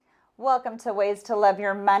Welcome to Ways to Love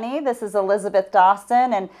Your Money. This is Elizabeth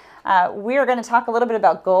Dawson, and we are going to talk a little bit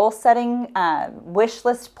about goal setting, wish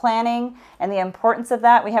list planning, and the importance of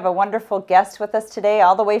that. We have a wonderful guest with us today,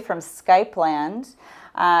 all the way from Skype land.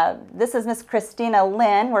 This is Miss Christina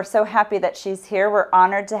Lynn. We're so happy that she's here. We're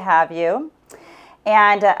honored to have you.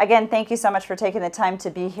 And again, thank you so much for taking the time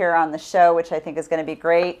to be here on the show, which I think is going to be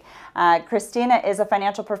great. Christina is a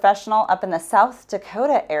financial professional up in the South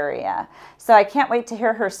Dakota area. So I can't wait to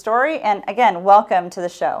hear her story. And again, welcome to the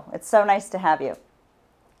show. It's so nice to have you.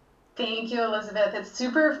 Thank you, Elizabeth. It's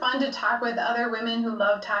super fun to talk with other women who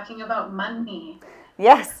love talking about money.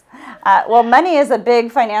 Yes. Well, money is a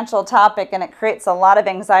big financial topic, and it creates a lot of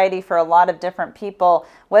anxiety for a lot of different people,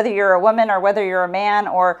 whether you're a woman or whether you're a man,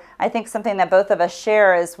 or I think something that both of us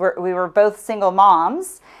share is we were both single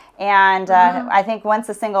moms. And I think once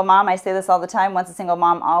a single mom, I say this all the time, once a single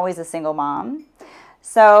mom, always a single mom.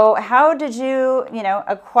 So how did you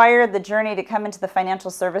acquire the journey to come into the financial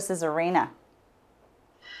services arena?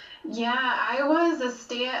 Yeah, I was a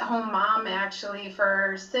stay-at-home mom actually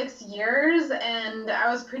for 6 years, and I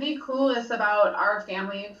was pretty clueless about our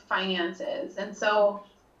family finances. And so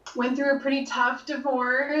went through a pretty tough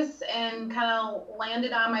divorce and kind of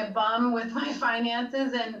landed on my bum with my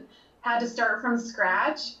finances and had to start from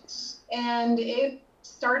scratch. And it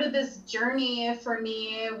started this journey for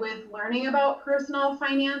me with learning about personal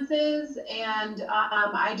finances, and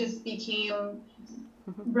I just became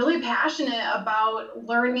really passionate about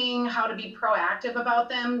learning how to be proactive about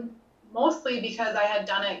them, mostly because I had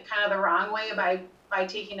done it kind of the wrong way by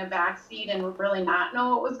taking a back seat and really not know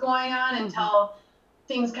what was going on until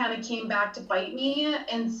things kind of came back to bite me.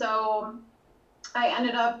 And so I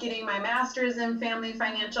ended up getting my master's in family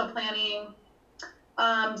financial planning,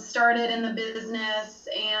 started in the business,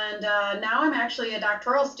 and now I'm actually a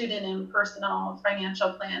doctoral student in personal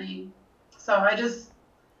financial planning. So I just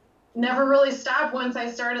never really stopped once I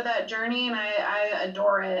started that journey, and I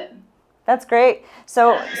adore it. That's great.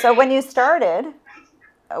 So when you started,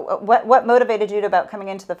 what motivated you about coming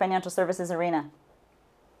into the financial services arena?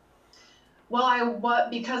 Well,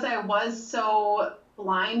 because I was so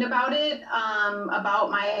blind about it, about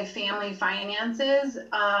my family finances,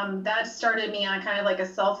 that started me on kind of like a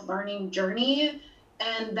self-learning journey,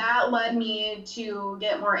 and that led me to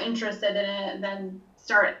get more interested in it and then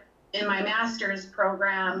start in my master's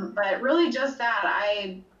program. But really just that,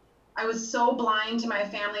 I was so blind to my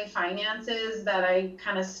family finances that I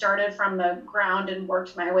kind of started from the ground and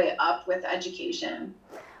worked my way up with education.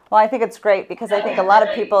 Well, I think it's great because I think a lot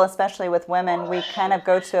of people, especially with women, we kind of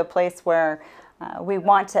go to a place where we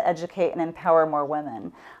want to educate and empower more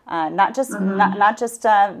women, not just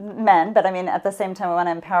men, but I mean at the same time we want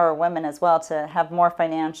to empower women as well to have more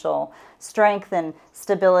financial strength and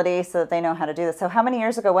stability so that they know how to do this. So how many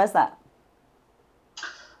years ago was that?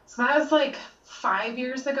 So that was like 5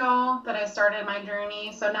 years ago that I started my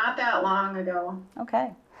journey, so not that long ago.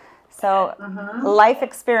 Okay. So life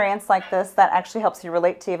experience like this, that actually helps you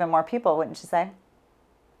relate to even more people, wouldn't you say?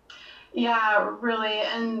 Yeah, really.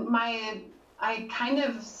 And I kind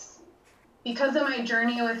of, because of my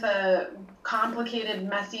journey with a complicated,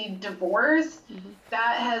 messy divorce,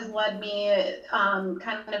 that has led me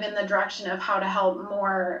kind of in the direction of how to help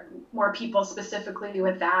more people specifically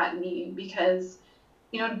with that need. Because,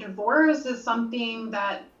 divorce is something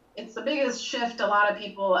that it's the biggest shift a lot of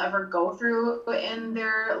people ever go through in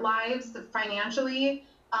their lives financially,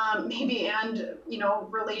 maybe, and,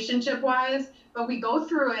 relationship wise, but we go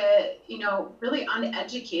through it, really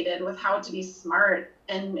uneducated with how to be smart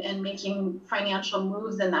and making financial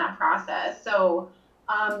moves in that process. So,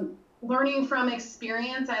 learning from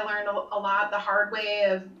experience, I learned a lot the hard way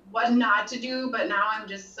of what not to do, but now I'm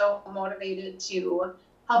just so motivated to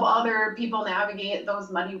help other people navigate those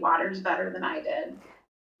muddy waters better than I did.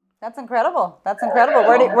 That's incredible. That's incredible.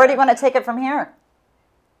 Where do you want to take it from here?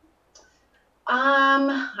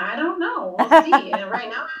 I don't know. We'll see. Right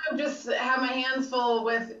now, I just have my hands full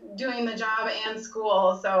with doing the job and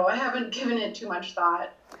school, so I haven't given it too much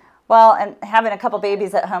thought. Well, and having a couple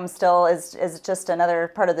babies at home still is just another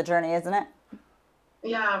part of the journey, isn't it?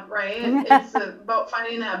 Yeah, right. It's about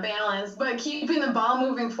finding that balance, but keeping the ball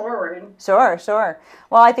moving forward. Sure, sure.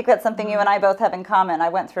 Well, I think that's something you and I both have in common. I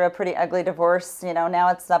went through a pretty ugly divorce, now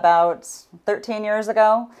it's about 13 years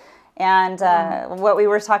ago. And what we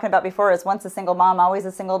were talking about before is once a single mom, always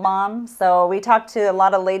a single mom. So we talked to a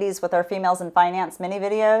lot of ladies with our Females in Finance mini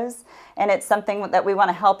videos, and it's something that we want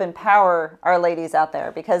to help empower our ladies out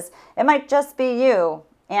there because it might just be you.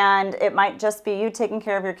 And it might just be you taking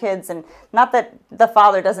care of your kids, and not that the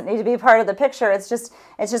father doesn't need to be part of the picture. It's just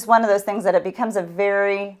one of those things that it becomes a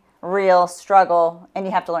very real struggle, and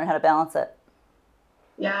you have to learn how to balance it.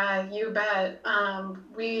 Yeah, you bet.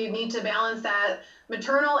 We need to balance that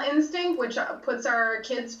maternal instinct, which puts our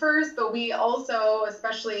kids first, but we also,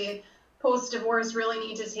 especially post divorce, really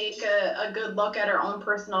need to take a good look at our own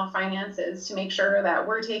personal finances to make sure that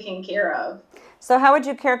we're taken care of. So, how would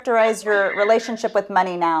you characterize your relationship with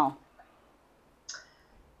money now?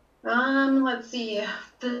 Let's see,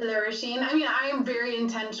 flourishing. I mean, I am very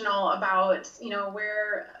intentional about,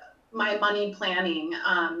 where my money planning.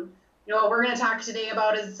 What we're going to talk today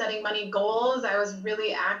about is setting money goals. I was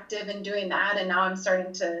really active in doing that, and now I'm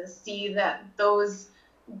starting to see that those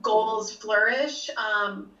goals flourish.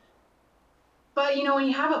 But when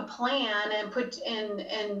you have a plan and put in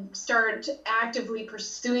and start actively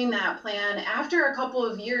pursuing that plan, after a couple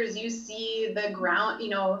of years, you see the ground,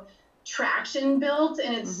 traction built,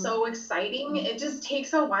 and it's Hmm. so exciting. It just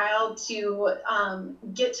takes a while to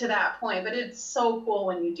get to that point, but it's so cool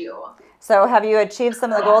when you do. So, have you achieved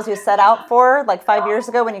some of the goals you set out for like 5 years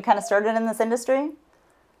ago when you kind of started in this industry?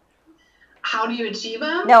 How do you achieve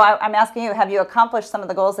them? No, I'm asking you, have you accomplished some of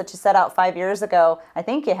the goals that you set out 5 years ago? I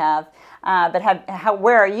think you have. But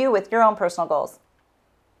where are you with your own personal goals?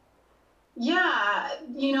 Yeah,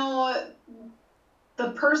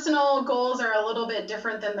 the personal goals are a little bit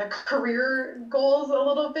different than the career goals a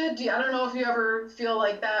little bit. I don't know if you ever feel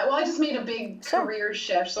like that. Well, I just made a big Sure. career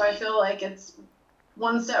shift, so I feel like it's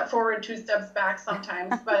one step forward, two steps back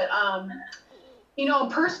sometimes. But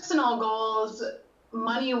personal goals,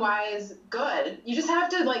 money wise, good. You just have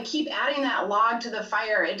to like keep adding that log to the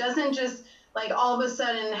fire. It doesn't just like all of a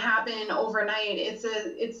sudden happen overnight. It's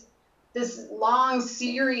this long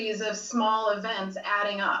series of small events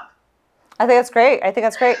adding up. I think that's great. I think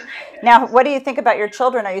that's great. Now, what do you think about your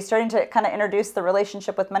children? Are you starting to kind of introduce the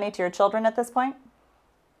relationship with money to your children at this point?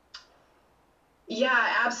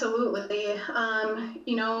 Yeah, absolutely. They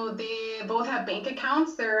both have bank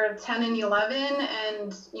accounts. They're 10 and 11,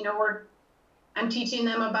 and I'm teaching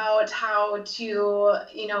them about how to,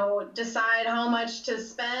 decide how much to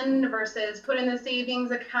spend versus put in the savings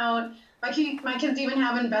account. My kids even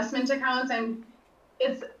have investment accounts, and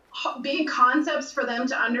it's big concepts for them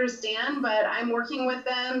to understand, but I'm working with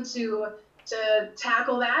them to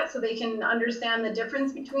tackle that so they can understand the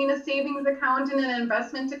difference between a savings account and an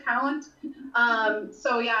investment account.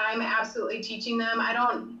 So yeah, I'm absolutely teaching them.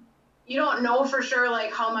 You don't know for sure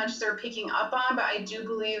like how much they're picking up on, but I do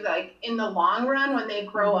believe like in the long run when they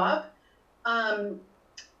grow Mm-hmm. up, um,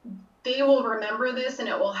 they will remember this and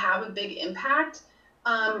it will have a big impact.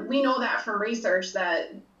 We know that from research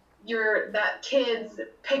that kids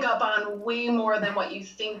pick up on way more than what you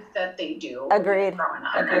think that they do when they're Agreed. growing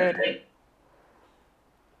up. Agreed.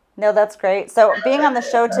 No, that's great. So, being on the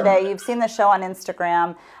show today, you've seen the show on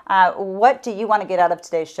Instagram. What do you want to get out of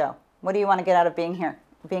today's show? What do you want to get out of being here,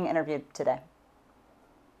 being interviewed today?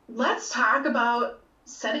 Let's talk about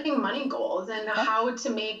setting money goals and Okay. how to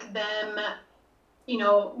make them,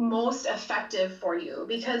 most effective for you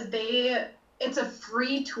because it's a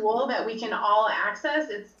free tool that we can all access.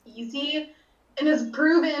 It's easy and it's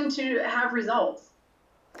proven to have results.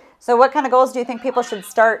 So, what kind of goals do you think people should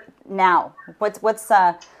start now? What's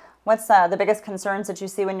the biggest concerns that you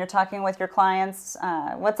see when you're talking with your clients?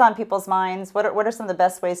 What's on people's minds? What are some of the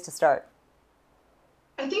best ways to start?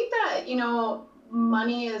 I think that,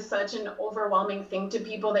 money is such an overwhelming thing to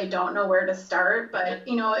people. They don't know where to start. But,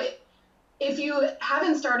 if you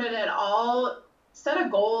haven't started at all, set a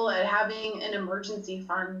goal at having an emergency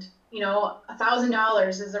fund. $1,000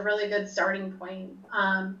 is a really good starting point.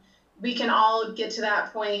 We can all get to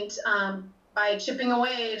that point by chipping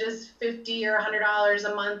away just $50 or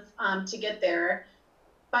 $100 a month to get there.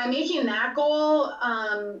 By making that goal,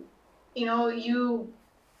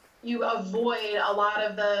 you avoid a lot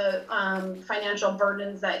of the financial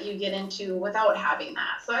burdens that you get into without having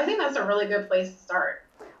that. So I think that's a really good place to start.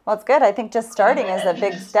 Well, it's good. I think just starting is a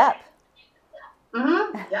big step.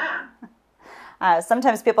 Yeah.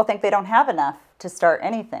 Sometimes people think they don't have enough to start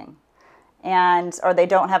anything, and or they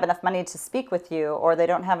don't have enough money to speak with you, or they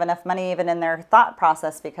don't have enough money even in their thought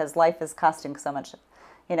process because life is costing so much,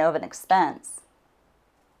 of an expense.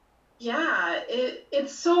 Yeah.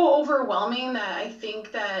 It's so overwhelming that I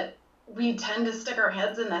think that we tend to stick our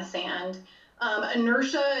heads in the sand.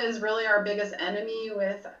 Inertia is really our biggest enemy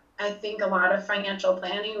with, I think, a lot of financial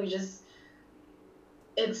planning.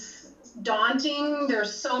 It's daunting.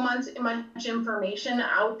 There's so much information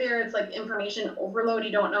out there. It's like information overload.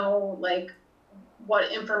 You don't know like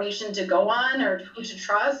what information to go on or who to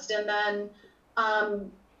trust. And then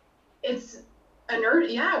um, it's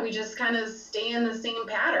yeah, we just kind of stay in the same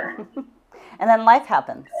pattern. And then life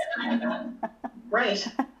happens. Right.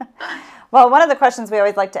 Well, one of the questions we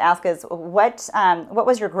always like to ask is what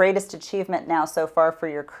was your greatest achievement now so far for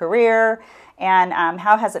your career, and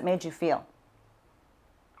how has it made you feel?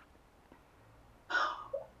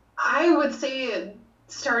 I would say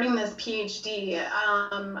starting this PhD,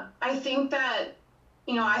 I think that,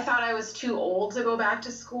 I thought I was too old to go back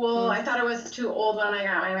to school. Mm. I thought I was too old when I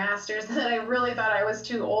got my master's, and I really thought I was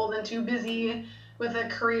too old and too busy with a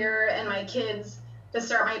career and my kids to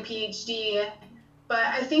start my PhD. But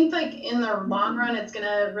I think like in the long run, it's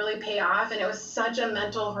gonna really pay off. And it was such a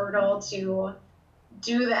mental hurdle to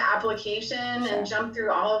do the application and Sure. jump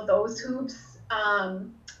through all of those hoops.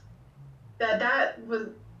 That was,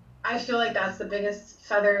 I feel like that's the biggest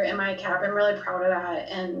feather in my cap. I'm really proud of that,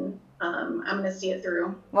 and I'm going to see it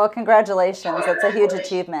through. Well, congratulations. That's a huge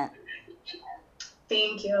achievement.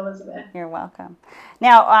 Thank you, Elizabeth. You're welcome.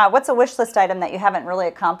 Now, what's a wish list item that you haven't really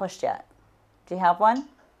accomplished yet? Do you have one?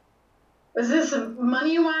 Is this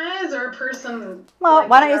money wise or person? Well, Like,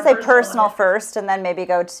 why don't you say personal life? first and then maybe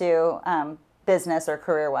go to business or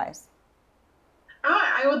career wise?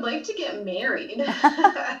 I would like to get married.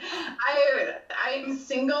 I'm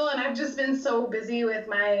single and I've just been so busy with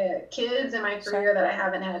my kids and my career Sure. that I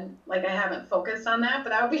haven't focused on that.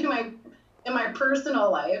 But that would be in my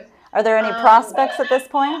personal life. Are there any prospects at this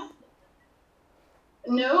point?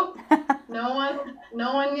 Nope, no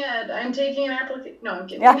one yet. I'm taking an application. No, I'm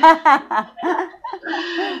kidding.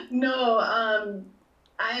 No,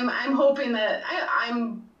 I'm hoping that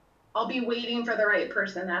I'll be waiting for the right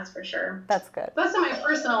person. That's for sure. That's good. That's in my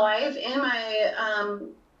personal life.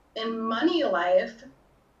 In money life.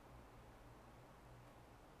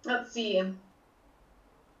 Let's see.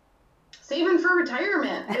 Saving for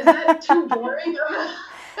retirement. Is that too boring?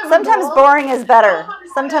 Sometimes boring is better.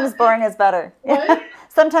 Sometimes boring is better. What?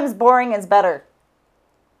 Sometimes boring is better.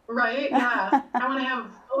 Right? Yeah. I want to have a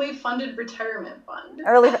fully funded retirement fund.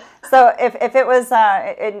 Early. So if it was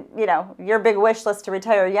your big wish list to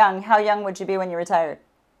retire young, how young would you be when you retired?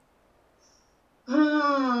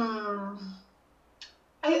 I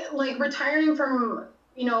like retiring from,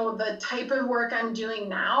 the type of work I'm doing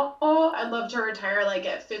now. I'd love to retire like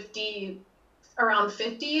at 50, around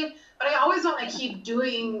 50, but I always want to keep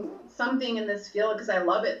doing something in this field because I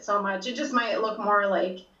love it so much. It just might look more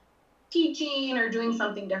like teaching or doing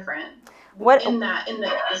something different in the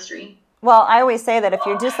industry. Well, I always say that if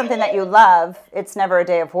you do something that you love, it's never a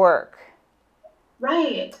day of work.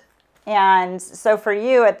 Right. And so for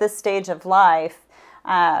you at this stage of life,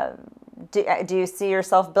 do you see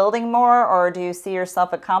yourself building more, or do you see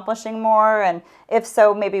yourself accomplishing more? And if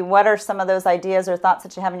so, maybe what are some of those ideas or thoughts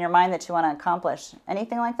that you have in your mind that you want to accomplish?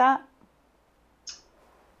 Anything like that?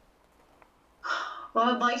 Well,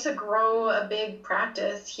 I'd like to grow a big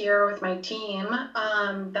practice here with my team.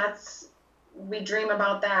 We dream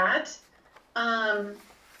about that.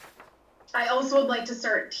 I also would like to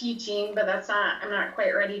start teaching, but I'm not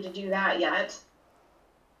quite ready to do that yet.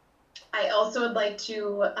 I also would like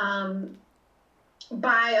to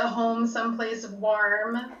buy a home someplace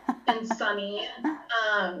warm and sunny.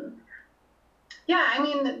 Yeah, I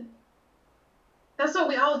mean, that's what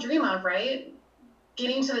we all dream of, right?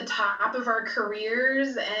 Getting to the top of our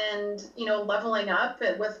careers and, leveling up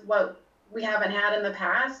with what we haven't had in the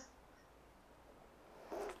past.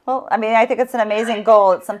 Well, I mean, I think it's an amazing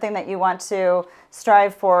goal. It's something that you want to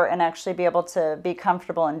strive for and actually be able to be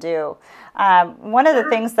comfortable and do. One of the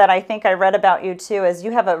things that I think I read about you too is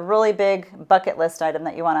you have a really big bucket list item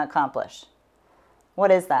that you want to accomplish. What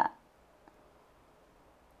is that?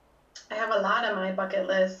 I have a lot on my bucket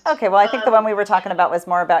list. Okay, well, I think the one we were talking about was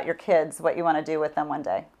more about your kids, what you want to do with them one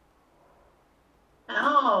day.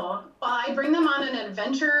 Oh, well, I bring them on an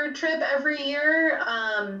adventure trip every year.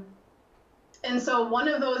 And so one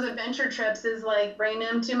of those adventure trips is like bring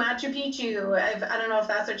them to Machu Picchu. I don't know if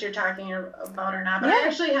that's what you're talking about or not, but I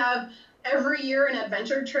actually have every year an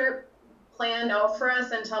adventure trip planned out for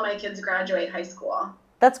us until my kids graduate high school.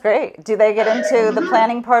 That's great. Do they get into the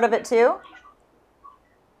planning part of it too?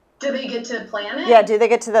 Do they get to plan it? Yeah, do they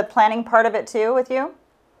get to the planning part of it too with you?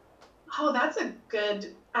 Oh, that's a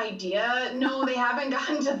good idea. No, they haven't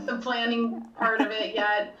gotten to the planning part of it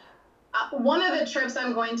yet. One of the trips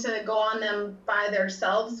I'm going to go on them by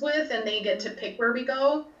themselves with, and they get to pick where we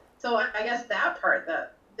go. So I guess that part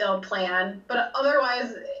that they'll plan. But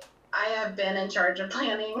otherwise, I have been in charge of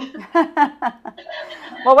planning.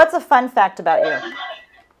 Well, what's a fun fact about you?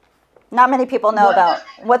 Not many people know about.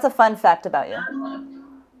 What's a fun fact about you?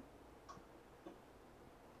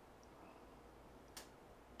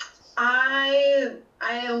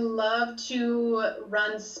 I love to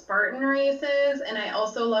run Spartan races, and I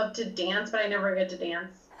also love to dance, but I never get to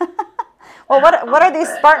dance. Well, what are these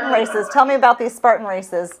Spartan races? Tell me about these Spartan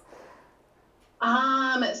races.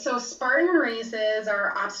 So Spartan races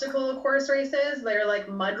are obstacle course races. They're like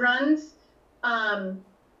mud runs. Um,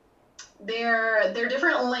 they're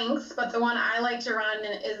different lengths, but the one I like to run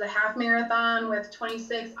is a half marathon with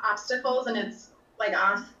 26 obstacles, and it's like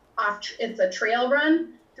it's a trail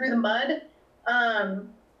run through the mud. And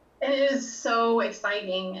it is so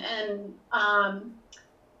exciting. And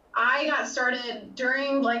I got started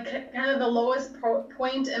during like kind of the lowest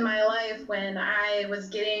point in my life when I was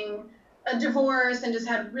getting a divorce and just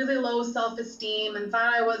had really low self-esteem and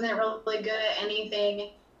thought I wasn't really good at anything.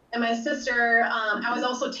 And my sister, I was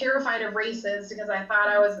also terrified of races because I thought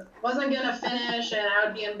wasn't gonna finish and I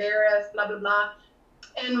would be embarrassed, blah blah blah.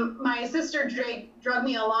 And my sister drug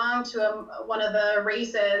me along to one of the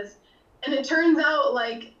races, and it turns out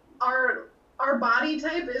like our body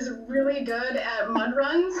type is really good at mud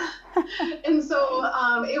runs. And so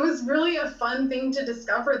it was really a fun thing to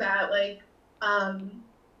discover that, like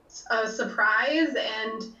a surprise.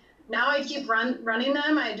 And now I keep running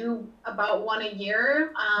them. I do about one a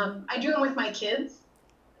year. I do them with my kids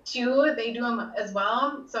too. They do them as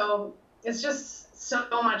well. So it's just so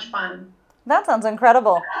much fun. That sounds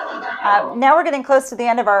incredible. Now we're getting close to the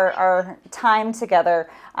end of our time together.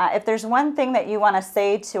 If there's one thing that you want to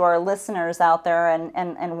say to our listeners out there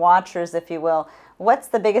and watchers, if you will, what's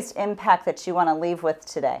the biggest impact that you want to leave with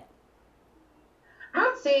today? I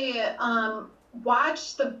would say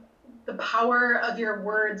watch the power of your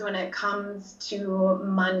words when it comes to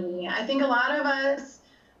money. I think a lot of us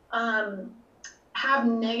have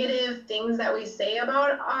negative things that we say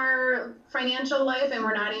about our financial life and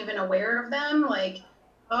we're not even aware of them, like,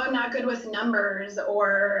 oh, I'm not good with numbers,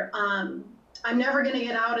 or I'm never going to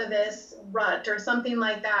get out of this rut, or something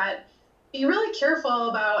like that. Be really careful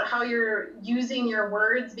about how you're using your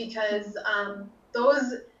words, because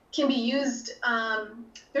those can be used.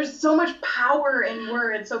 There's so much power in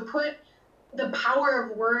words, so put the power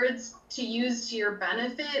of words to use to your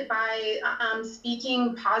benefit by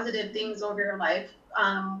speaking positive things over your life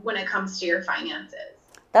when it comes to your finances.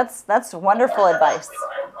 That's wonderful advice.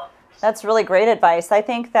 That's really great advice. I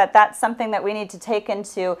think that that's something that we need to take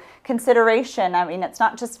into consideration. I mean, it's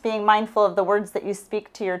not just being mindful of the words that you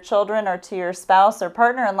speak to your children or to your spouse or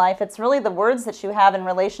partner in life. It's really the words that you have in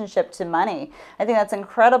relationship to money. I think that's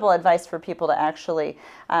incredible advice for people to actually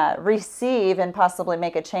receive and possibly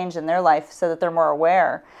make a change in their life so that they're more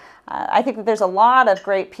aware. I think that there's a lot of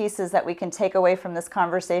great pieces that we can take away from this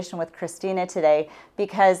conversation with Christina today,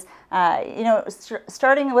 because,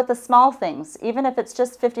 starting with the small things, even if it's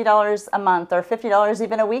just $50 a month or $50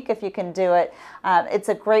 even a week, if you can do it, it's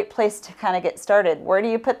a great place to kind of get started. Where do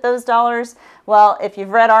you put those dollars? Well, if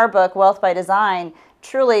you've read our book, Wealth by Design,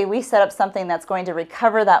 truly we set up something that's going to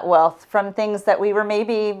recover that wealth from things that we were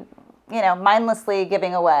maybe mindlessly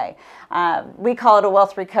giving away. We call it a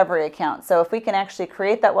wealth recovery account. So if we can actually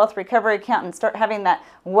create that wealth recovery account and start having that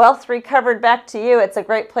wealth recovered back to you, it's a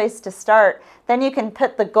great place to start. Then you can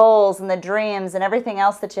put the goals and the dreams and everything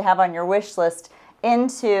else that you have on your wish list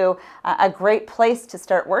into a great place to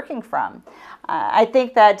start working from. I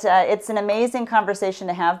think that it's an amazing conversation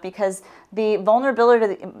to have, because the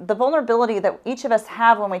vulnerability that each of us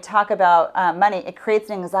have when we talk about money, it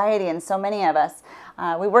creates anxiety in so many of us.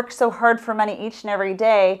 We work so hard for money each and every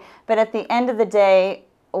day, but at the end of the day,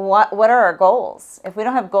 what are our goals? If we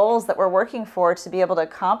don't have goals that we're working for to be able to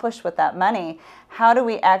accomplish with that money, how do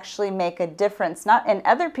we actually make a difference, not in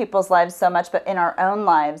other people's lives so much, but in our own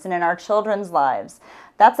lives and in our children's lives?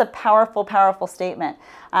 That's a powerful, powerful statement.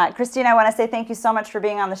 Christina, I want to say thank you so much for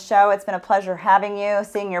being on the show. It's been a pleasure having you,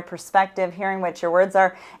 seeing your perspective, hearing what your words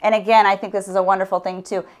are. And again, I think this is a wonderful thing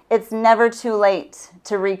too. It's never too late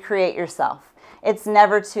to recreate yourself. It's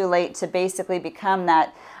never too late to basically become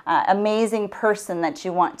that amazing person that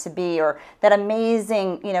you want to be, or that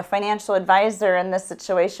amazing, financial advisor in this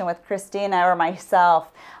situation with Christina or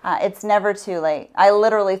myself. It's never too late. I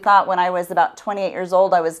literally thought when I was about 28 years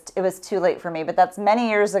old, it was too late for me, but that's many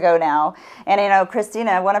years ago now. And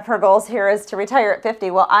Christina, one of her goals here is to retire at 50.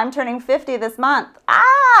 Well, I'm turning 50 this month.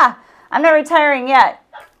 I'm not retiring yet.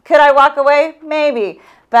 Could I walk away? Maybe.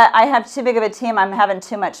 But I have too big of a team. I'm having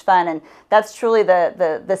too much fun. And that's truly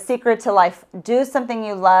the secret to life. Do something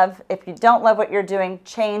you love. If you don't love what you're doing,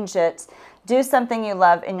 change it. Do something you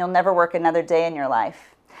love, and you'll never work another day in your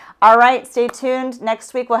life. All right, stay tuned.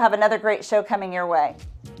 Next week, we'll have another great show coming your way.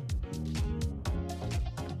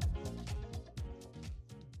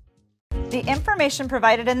 The information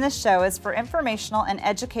provided in this show is for informational and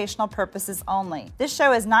educational purposes only. This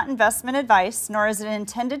show is not investment advice, nor is it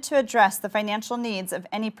intended to address the financial needs of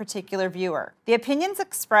any particular viewer. The opinions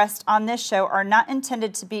expressed on this show are not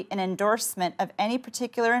intended to be an endorsement of any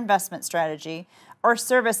particular investment strategy or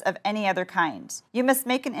service of any other kind. You must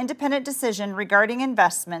make an independent decision regarding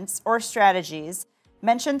investments or strategies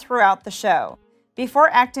mentioned throughout the show. Before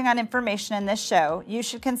acting on information in this show, you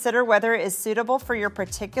should consider whether it is suitable for your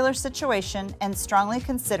particular situation and strongly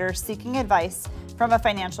consider seeking advice from a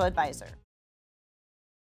financial advisor.